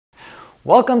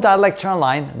Welcome to Untitled Lecture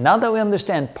Online. Now that we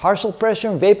understand partial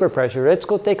pressure and vapor pressure, let's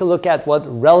go take a look at what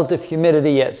relative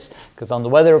humidity is. Because on the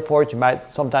weather report you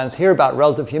might sometimes hear about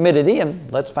relative humidity,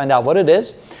 and let's find out what it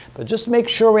is. But just to make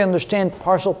sure we understand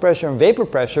partial pressure and vapor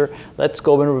pressure, let's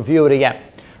go and review it again.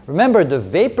 Remember, the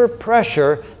vapor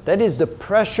pressure, that is the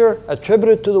pressure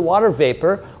attributed to the water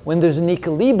vapor when there's an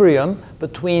equilibrium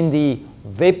between the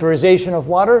vaporization of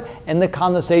water and the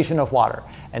condensation of water.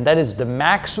 And that is the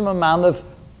maximum amount of,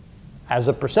 as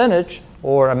a percentage,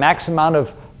 or a maximum amount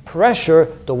of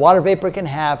pressure the water vapor can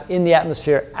have in the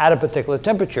atmosphere at a particular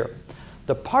temperature.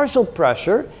 The partial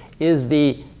pressure is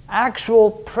the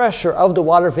actual pressure of the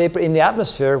water vapor in the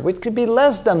atmosphere, which could be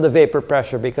less than the vapor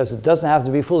pressure because it doesn't have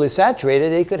to be fully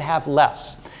saturated, it could have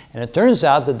less. And it turns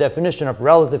out the definition of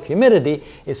relative humidity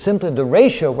is simply the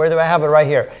ratio, where do I have it right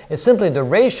here? It's simply the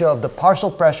ratio of the partial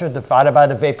pressure divided by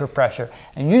the vapor pressure.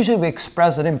 And usually we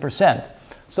express it in percent.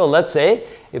 So let's say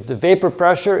if the vapor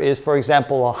pressure is, for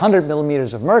example, 100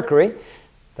 millimeters of mercury,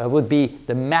 that would be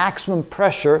the maximum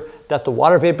pressure that the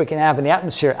water vapor can have in the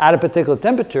atmosphere at a particular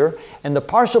temperature, and the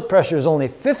partial pressure is only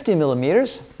 50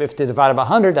 millimeters, 50 divided by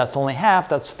 100, that's only half,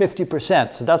 that's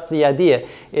 50%. So that's the idea.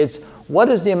 It's what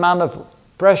is the amount of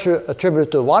pressure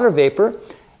attributed to the water vapor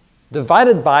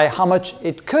divided by how much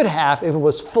it could have if it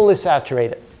was fully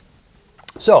saturated.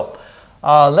 So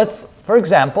for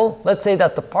example, let's say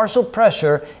that the partial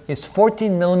pressure is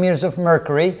 14 millimeters of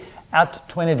mercury at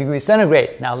 20 degrees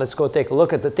centigrade. Now let's go take a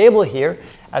look at the table here.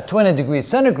 At 20 degrees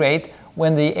centigrade,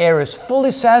 when the air is fully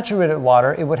saturated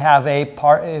water, it would have a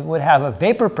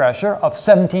vapor pressure of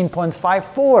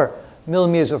 17.54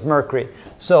 millimeters of mercury.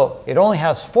 So it only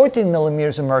has 14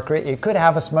 millimeters of mercury. It could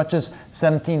have as much as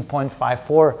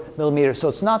 17.54 millimeters. So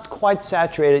it's not quite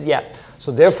saturated yet.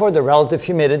 So therefore, the relative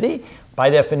humidity, by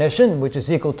definition, which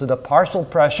is equal to the partial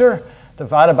pressure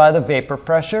divided by the vapor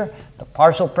pressure. The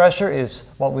partial pressure is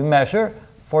what we measure,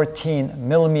 14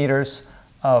 millimeters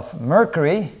of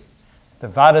mercury,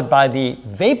 divided by the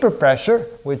vapor pressure,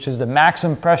 which is the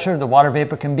maximum pressure the water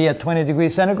vapor can be at 20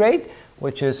 degrees centigrade,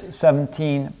 which is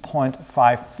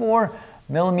 17.54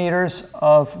 millimeters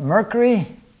of mercury.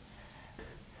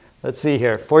 Let's see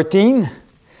here, 14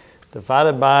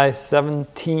 divided by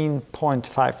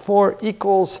 17.54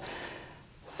 equals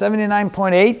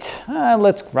 79.8,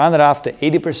 let's round it off to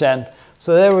 80%.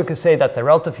 So there we could say that the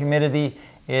relative humidity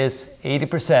is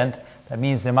 80%. That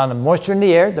means the amount of moisture in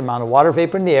the air, the amount of water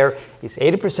vapor in the air, is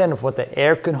 80% of what the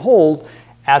air can hold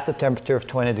at the temperature of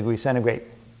 20 degrees centigrade.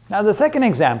 Now the second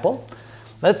example,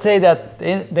 let's say that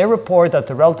they report that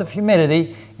the relative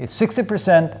humidity is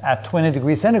 60% at 20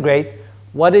 degrees centigrade.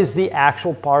 What is the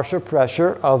actual partial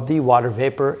pressure of the water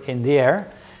vapor in the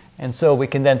air? And so we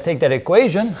can then take that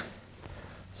equation,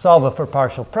 solve it for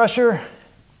partial pressure.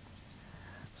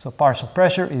 So partial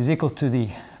pressure is equal to the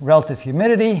relative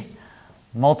humidity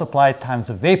multiplied times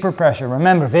the vapor pressure.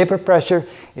 Remember, vapor pressure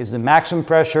is the maximum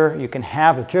pressure you can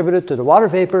have attributed to the water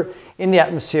vapor in the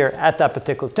atmosphere at that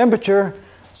particular temperature.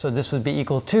 So this would be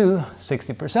equal to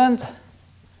 60%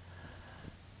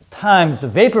 times the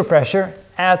vapor pressure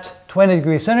at 20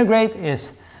 degrees centigrade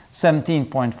is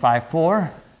 17.54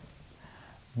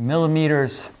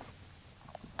 millimeters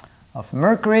of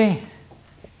mercury.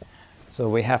 So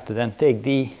we have to then take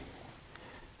the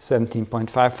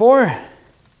 17.54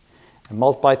 and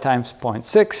multiply times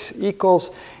 0.6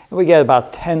 equals, and we get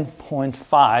about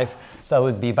 10.5. So that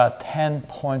would be about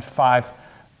 10.5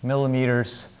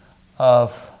 millimeters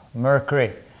of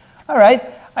mercury. All right,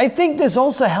 I think this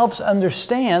also helps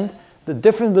understand the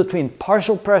difference between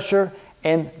partial pressure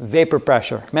and vapor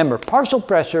pressure. Remember, partial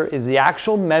pressure is the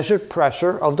actual measured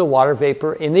pressure of the water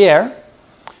vapor in the air.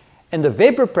 And the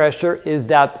vapor pressure is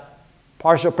that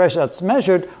partial pressure that's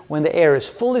measured when the air is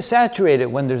fully saturated,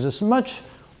 when there's as much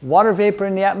water vapor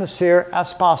in the atmosphere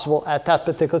as possible at that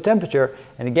particular temperature.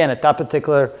 And again, at that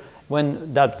particular,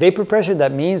 when that vapor pressure,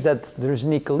 that means that there's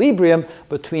an equilibrium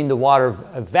between the water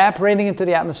evaporating into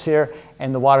the atmosphere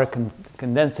and the water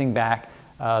condensing back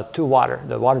to water,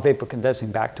 the water vapor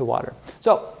condensing back to water.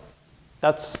 So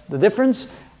that's the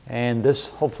difference, and this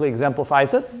hopefully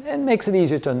exemplifies it and makes it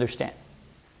easier to understand.